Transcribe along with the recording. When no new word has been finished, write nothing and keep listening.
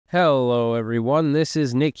Hello everyone, this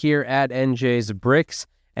is Nick here at NJ's Bricks,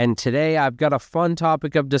 and today I've got a fun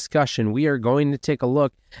topic of discussion. We are going to take a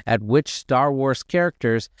look at which Star Wars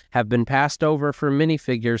characters have been passed over for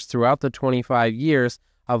minifigures throughout the 25 years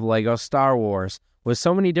of LEGO Star Wars. With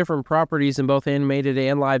so many different properties in both animated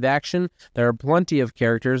and live action, there are plenty of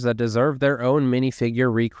characters that deserve their own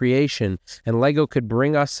minifigure recreation, and LEGO could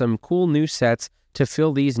bring us some cool new sets to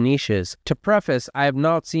fill these niches. To preface, I have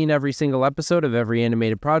not seen every single episode of every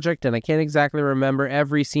animated project, and I can't exactly remember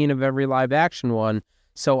every scene of every live-action one,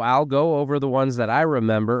 so I'll go over the ones that I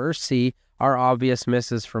remember or see are obvious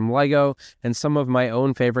misses from LEGO, and some of my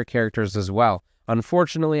own favorite characters as well.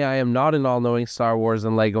 Unfortunately, I am not an all-knowing Star Wars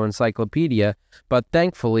and LEGO encyclopedia, but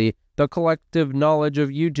thankfully, the collective knowledge of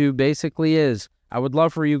YouTube basically is. I would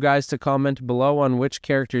love for you guys to comment below on which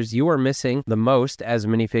characters you are missing the most as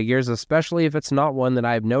minifigures, especially if it's not one that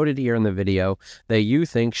I have noted here in the video that you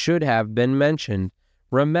think should have been mentioned.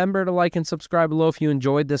 Remember to like and subscribe below if you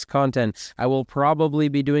enjoyed this content. I will probably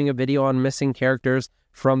be doing a video on missing characters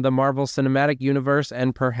from the Marvel Cinematic Universe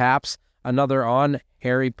and perhaps another on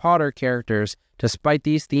Harry Potter characters. Despite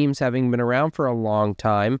these themes having been around for a long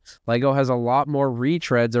time, LEGO has a lot more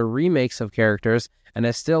retreads or remakes of characters and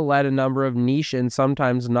has still let a number of niche and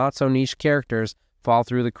sometimes not so niche characters fall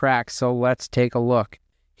through the cracks, so let's take a look.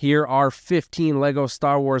 Here are 15 LEGO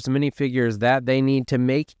Star Wars minifigures that they need to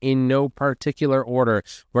make in no particular order.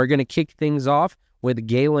 We're going to kick things off with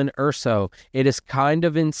Galen Erso. It is kind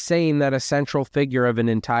of insane that a central figure of an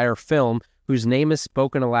entire film, whose name is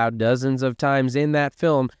spoken aloud dozens of times in that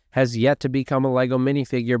film, has yet to become a LEGO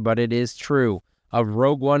minifigure, but it is true. Of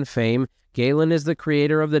Rogue One fame, Galen is the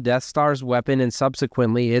creator of the Death Star's weapon and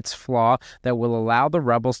subsequently its flaw that will allow the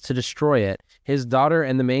rebels to destroy it. His daughter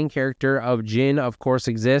and the main character of Jyn of course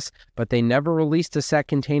exists, but they never released a set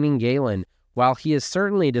containing Galen. While he is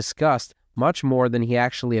certainly discussed much more than he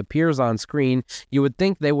actually appears on screen, you would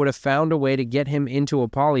think they would have found a way to get him into a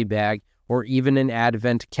polybag or even an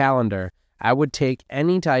advent calendar. I would take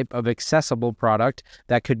any type of accessible product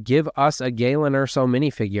that could give us a Galen Erso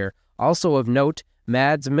minifigure. Also of note,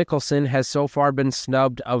 Mads Mikkelsen has so far been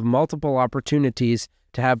snubbed of multiple opportunities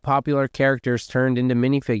to have popular characters turned into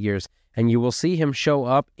minifigures, and you will see him show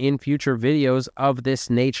up in future videos of this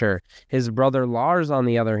nature. His brother Lars, on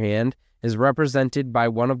the other hand, is represented by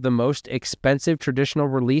one of the most expensive traditional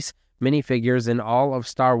release minifigures in all of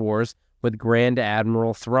Star Wars, with Grand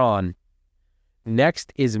Admiral Thrawn.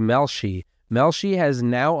 Next is Melshi. Melshi has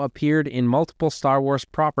now appeared in multiple Star Wars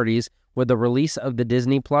properties with the release of the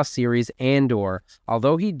Disney Plus series Andor.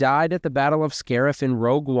 Although he died at the Battle of Scarif in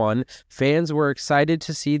Rogue One, fans were excited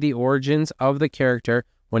to see the origins of the character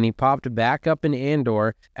when he popped back up in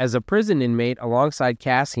Andor as a prison inmate alongside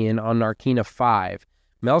Cassian on Narkina 5.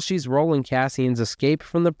 Melshi's role in Cassian's escape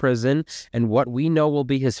from the prison and what we know will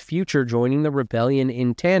be his future joining the Rebellion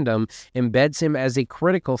in tandem embeds him as a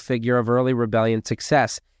critical figure of early Rebellion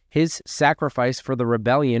success. His sacrifice for the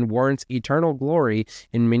Rebellion warrants eternal glory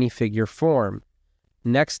in minifigure form.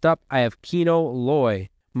 Next up, I have Kino Loy.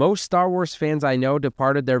 Most Star Wars fans I know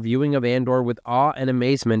departed their viewing of Andor with awe and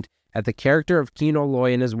amazement at the character of Kino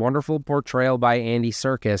Loy and his wonderful portrayal by Andy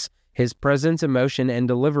Serkis. His presence, emotion, and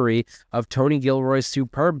delivery of Tony Gilroy's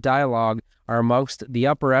superb dialogue are amongst the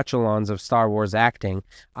upper echelons of Star Wars acting.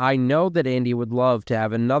 I know that Andy would love to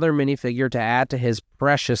have another minifigure to add to his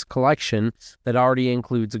precious collection that already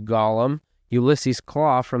includes Gollum, Ulysses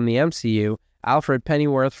Klaue from the MCU, Alfred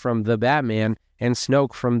Pennyworth from The Batman, and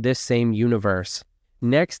Snoke from this same universe.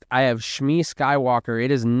 Next, I have Shmi Skywalker.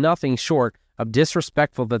 It is nothing short of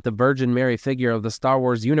disrespectful that the Virgin Mary figure of the Star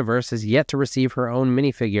Wars universe has yet to receive her own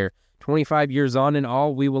minifigure. 25 years on, and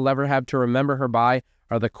all we will ever have to remember her by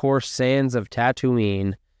are the coarse sands of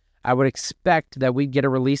Tatooine. I would expect that we'd get a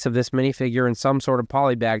release of this minifigure in some sort of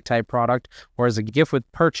polybag type product or as a gift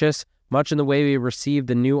with purchase, much in the way we received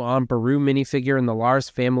the new Aunt Beru minifigure in the Lars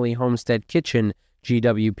Family Homestead Kitchen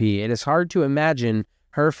GWP. It is hard to imagine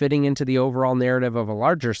her fitting into the overall narrative of a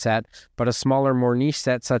larger set, but a smaller, more niche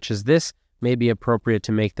set such as this may be appropriate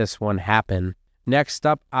to make this one happen. Next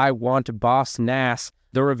up, I want Boss Nass.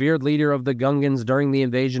 The revered leader of the Gungans during the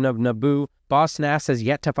invasion of Naboo, Boss Nass has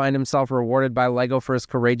yet to find himself rewarded by LEGO for his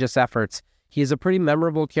courageous efforts. He is a pretty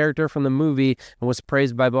memorable character from the movie and was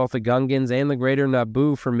praised by both the Gungans and the greater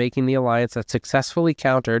Naboo for making the alliance that successfully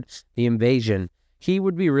countered the invasion. He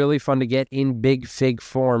would be really fun to get in big fig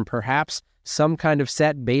form, perhaps some kind of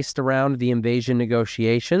set based around the invasion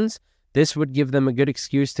negotiations. This would give them a good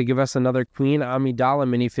excuse to give us another Queen Amidala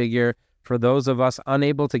minifigure for those of us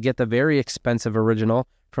unable to get the very expensive original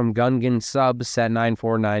from Gungan Sub Set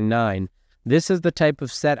 9499. This is the type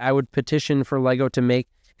of set I would petition for LEGO to make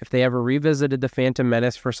if they ever revisited The Phantom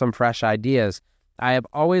Menace for some fresh ideas. I have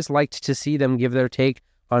always liked to see them give their take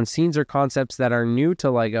on scenes or concepts that are new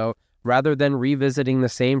to LEGO, rather than revisiting the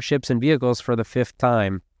same ships and vehicles for the 5th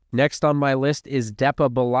time. Next on my list is Depa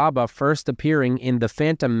Billaba, first appearing in The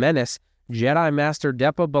Phantom Menace. Jedi Master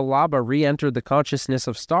Depa Billaba re-entered the consciousness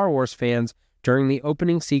of Star Wars fans during the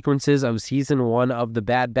opening sequences of Season 1 of The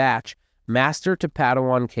Bad Batch. Master to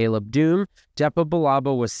Padawan Caleb Dume, Depa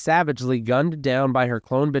Billaba was savagely gunned down by her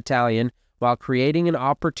clone battalion while creating an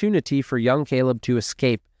opportunity for young Caleb to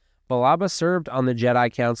escape. Billaba served on the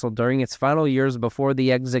Jedi Council during its final years before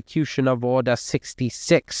the execution of Order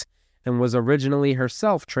 66, and was originally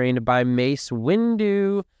herself trained by Mace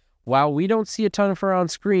Windu. While we don't see a ton of her on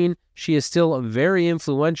screen, she is still very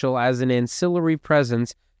influential as an ancillary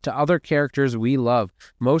presence to other characters we love,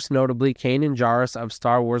 most notably Kanan Jarrus of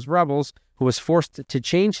Star Wars Rebels, who was forced to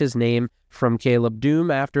change his name from Caleb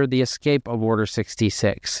Dume after the escape of Order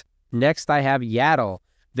 66. Next, I have Yaddle.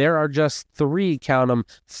 There are just 3, count them,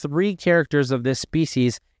 3 characters of this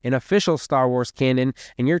species in official Star Wars canon,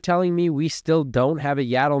 and you're telling me we still don't have a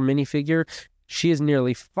Yaddle minifigure? She is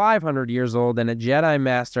nearly 500 years old and a Jedi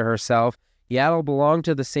Master herself. Yaddle belonged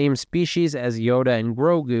to the same species as Yoda and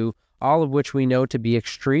Grogu, all of which we know to be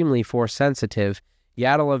extremely Force-sensitive.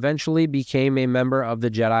 Yaddle eventually became a member of the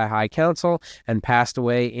Jedi High Council and passed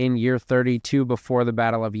away in year 32 before the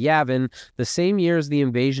Battle of Yavin, the same year as the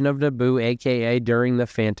invasion of Naboo, aka during the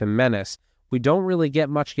Phantom Menace. We don't really get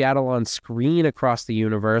much Yaddle on screen across the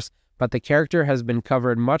universe, but the character has been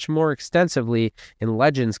covered much more extensively in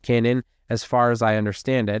Legends canon, as far as I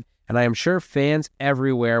understand it, and I am sure fans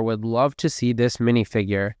everywhere would love to see this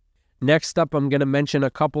minifigure. Next up, I'm going to mention a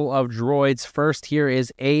couple of droids. First here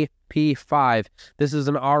is AP5. This is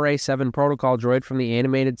an RA-7 protocol droid from the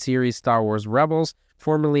animated series Star Wars Rebels.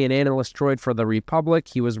 Formerly an analyst droid for the Republic,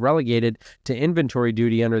 he was relegated to inventory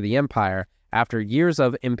duty under the Empire. After years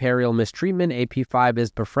of Imperial mistreatment, AP5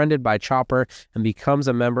 is befriended by Chopper and becomes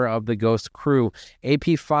a member of the Ghost crew.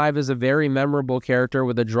 AP5 is a very memorable character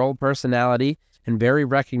with a droll personality and very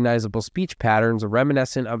recognizable speech patterns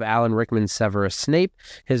reminiscent of Alan Rickman's Severus Snape.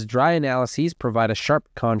 His dry analyses provide a sharp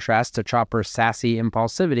contrast to Chopper's sassy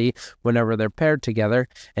impulsivity whenever they're paired together,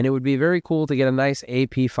 and it would be very cool to get a nice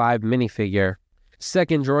AP5 minifigure.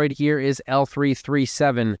 Second droid here is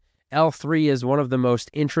L337. L3 is one of the most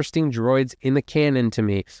interesting droids in the canon to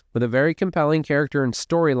me, with a very compelling character and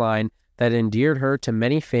storyline that endeared her to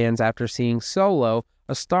many fans after seeing Solo,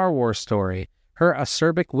 a Star Wars story. Her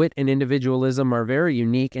acerbic wit and individualism are very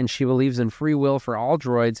unique, and she believes in free will for all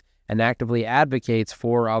droids and actively advocates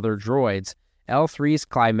for other droids. L3's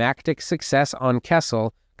climactic success on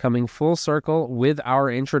Kessel, coming full circle with our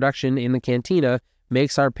introduction in the Cantina,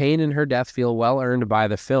 makes our pain in her death feel well earned by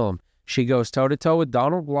the film. She goes toe-to-toe with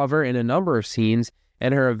Donald Glover in a number of scenes,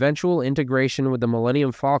 and her eventual integration with the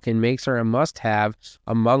Millennium Falcon makes her a must-have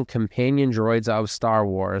among companion droids of Star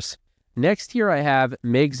Wars. Next here I have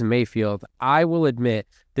Migs Mayfield. I will admit,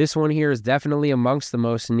 this one here is definitely amongst the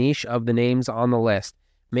most niche of the names on the list.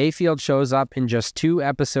 Mayfield shows up in just 2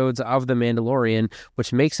 episodes of The Mandalorian,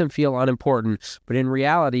 which makes him feel unimportant, but in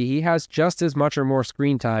reality he has just as much or more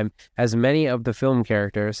screen time as many of the film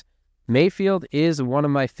characters. Mayfield is one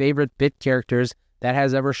of my favorite bit characters that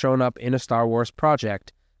has ever shown up in a Star Wars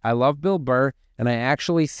project. I love Bill Burr, and I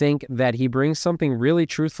actually think that he brings something really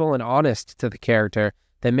truthful and honest to the character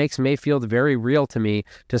that makes Mayfield very real to me,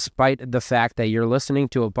 despite the fact that you're listening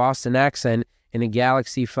to a Boston accent in a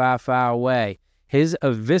galaxy far, far away. His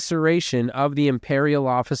evisceration of the Imperial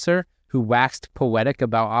officer who waxed poetic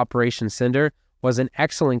about Operation Cinder was an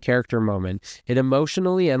excellent character moment. It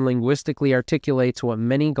emotionally and linguistically articulates what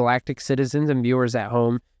many galactic citizens and viewers at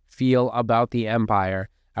home feel about the Empire.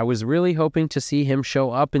 I was really hoping to see him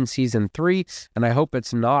show up in Season 3, and I hope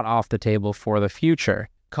it's not off the table for the future.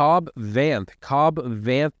 Cobb Vanth. Cobb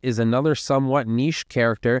Vanth is another somewhat niche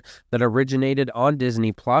character that originated on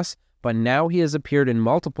Disney+, but now he has appeared in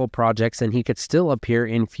multiple projects and he could still appear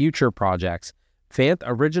in future projects. Vanth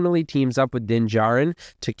originally teams up with Din Djarin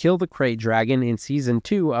to kill the Krayt Dragon in Season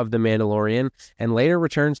 2 of The Mandalorian, and later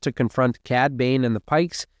returns to confront Cad Bane and the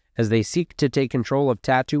Pikes as they seek to take control of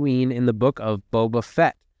Tatooine in the Book of Boba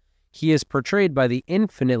Fett. He is portrayed by the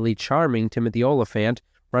infinitely charming Timothy Olyphant,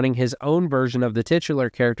 running his own version of the titular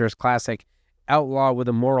character's classic outlaw with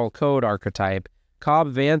a moral code archetype.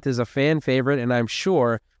 Cobb Vanth is a fan favorite and I'm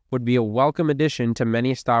sure would be a welcome addition to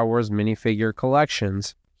many Star Wars minifigure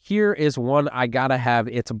collections. Here is one I gotta have.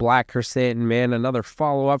 It's Black Chrysanthemum Man, another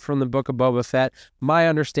follow-up from the Book of Boba Fett. My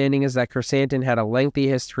understanding is that Chrysanthemum had a lengthy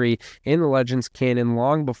history in the Legends canon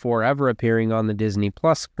long before ever appearing on the Disney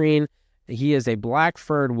Plus screen. He is a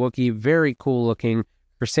black-furred Wookiee, very cool-looking,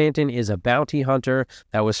 Chrysanthemum is a bounty hunter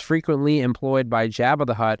that was frequently employed by Jabba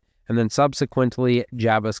the Hutt and then subsequently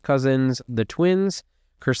Jabba's cousins, the twins.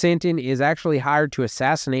 Chrysanthemum is actually hired to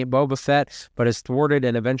assassinate Boba Fett, but is thwarted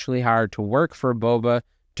and eventually hired to work for Boba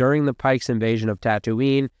during the Pike's invasion of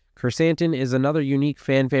Tatooine. Chrysanthemum is another unique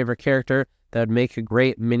fan favorite character that would make a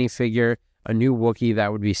great minifigure, a new Wookiee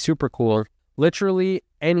that would be super cool. Literally,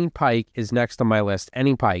 any Pike is next on my list,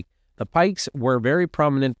 any Pike. The Pikes were very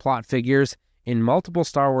prominent plot figures in multiple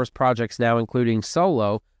Star Wars projects now, including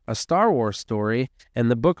Solo, a Star Wars story,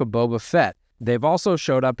 and the Book of Boba Fett. They've also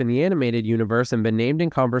showed up in the animated universe and been named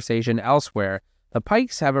in conversation elsewhere. The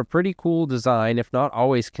Pikes have a pretty cool design, if not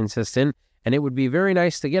always consistent, and it would be very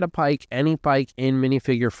nice to get a Pike, any Pike, in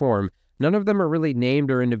minifigure form. None of them are really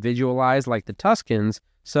named or individualized like the Tuskens,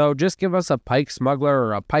 so just give us a Pike Smuggler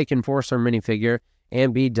or a Pike Enforcer minifigure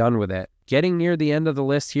and be done with it. Getting near the end of the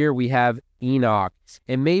list here, we have Enoch.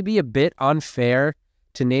 It may be a bit unfair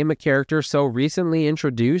to name a character so recently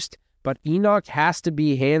introduced, but Enoch has to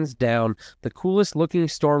be hands down the coolest looking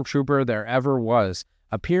stormtrooper there ever was.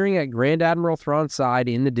 Appearing at Grand Admiral Thrawn's side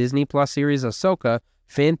in the Disney Plus series Ahsoka,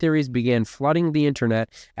 fan theories began flooding the internet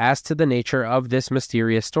as to the nature of this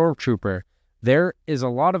mysterious stormtrooper. There is a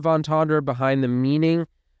lot of entendre behind the meaning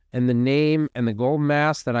and the name and the gold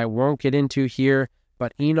mask that I won't get into here,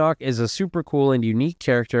 but Enoch is a super cool and unique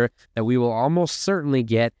character that we will almost certainly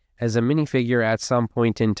get as a minifigure at some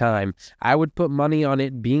point in time. I would put money on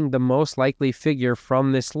it being the most likely figure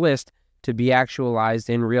from this list to be actualized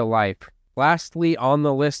in real life. Lastly on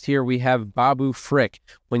the list here, we have Babu Frick.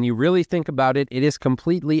 When you really think about it, it is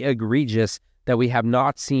completely egregious that we have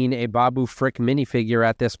not seen a Babu Frick minifigure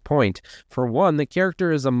at this point. For one, the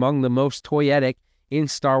character is among the most toyetic in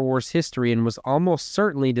Star Wars history and was almost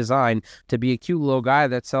certainly designed to be a cute little guy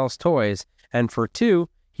that sells toys. And for two,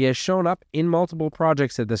 he has shown up in multiple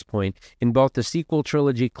projects at this point, in both the sequel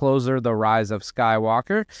trilogy closer, The Rise of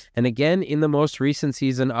Skywalker, and again in the most recent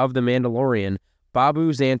season of The Mandalorian.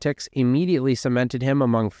 Babu's antics immediately cemented him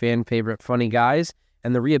among fan-favorite funny guys,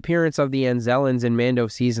 and the reappearance of the Anzellans in Mando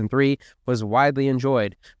Season 3 was widely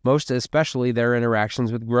enjoyed, most especially their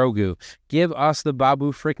interactions with Grogu. Give us the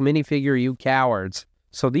Babu Frick minifigure, you cowards.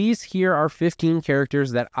 So these here are 15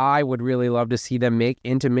 characters that I would really love to see them make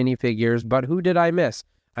into minifigures, but who did I miss?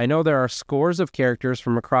 I know there are scores of characters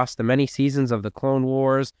from across the many seasons of the Clone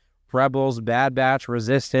Wars, Rebels, Bad Batch,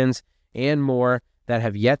 Resistance, and more that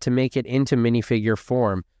have yet to make it into minifigure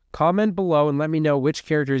form. Comment below and let me know which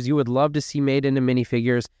characters you would love to see made into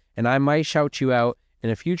minifigures, and I might shout you out in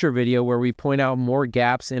a future video where we point out more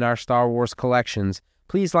gaps in our Star Wars collections.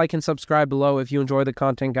 Please like and subscribe below if you enjoy the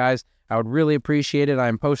content, guys. I would really appreciate it.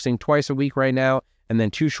 I'm posting twice a week right now, and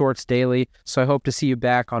then 2 shorts daily, so I hope to see you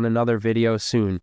back on another video soon.